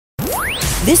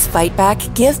This Fight Back,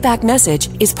 Give Back message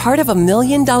is part of a $1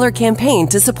 million campaign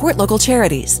to support local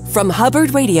charities. From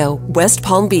Hubbard Radio, West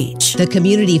Palm Beach. The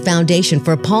Community Foundation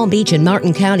for Palm Beach and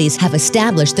Martin counties have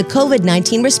established the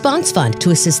COVID-19 Response Fund to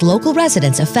assist local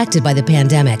residents affected by the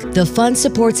pandemic. The fund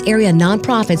supports area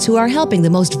nonprofits who are helping the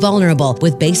most vulnerable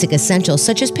with basic essentials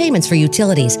such as payments for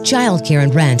utilities, childcare,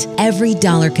 and rent. Every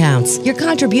dollar counts. Your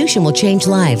contribution will change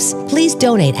lives. Please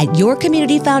donate at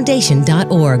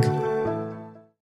yourcommunityfoundation.org.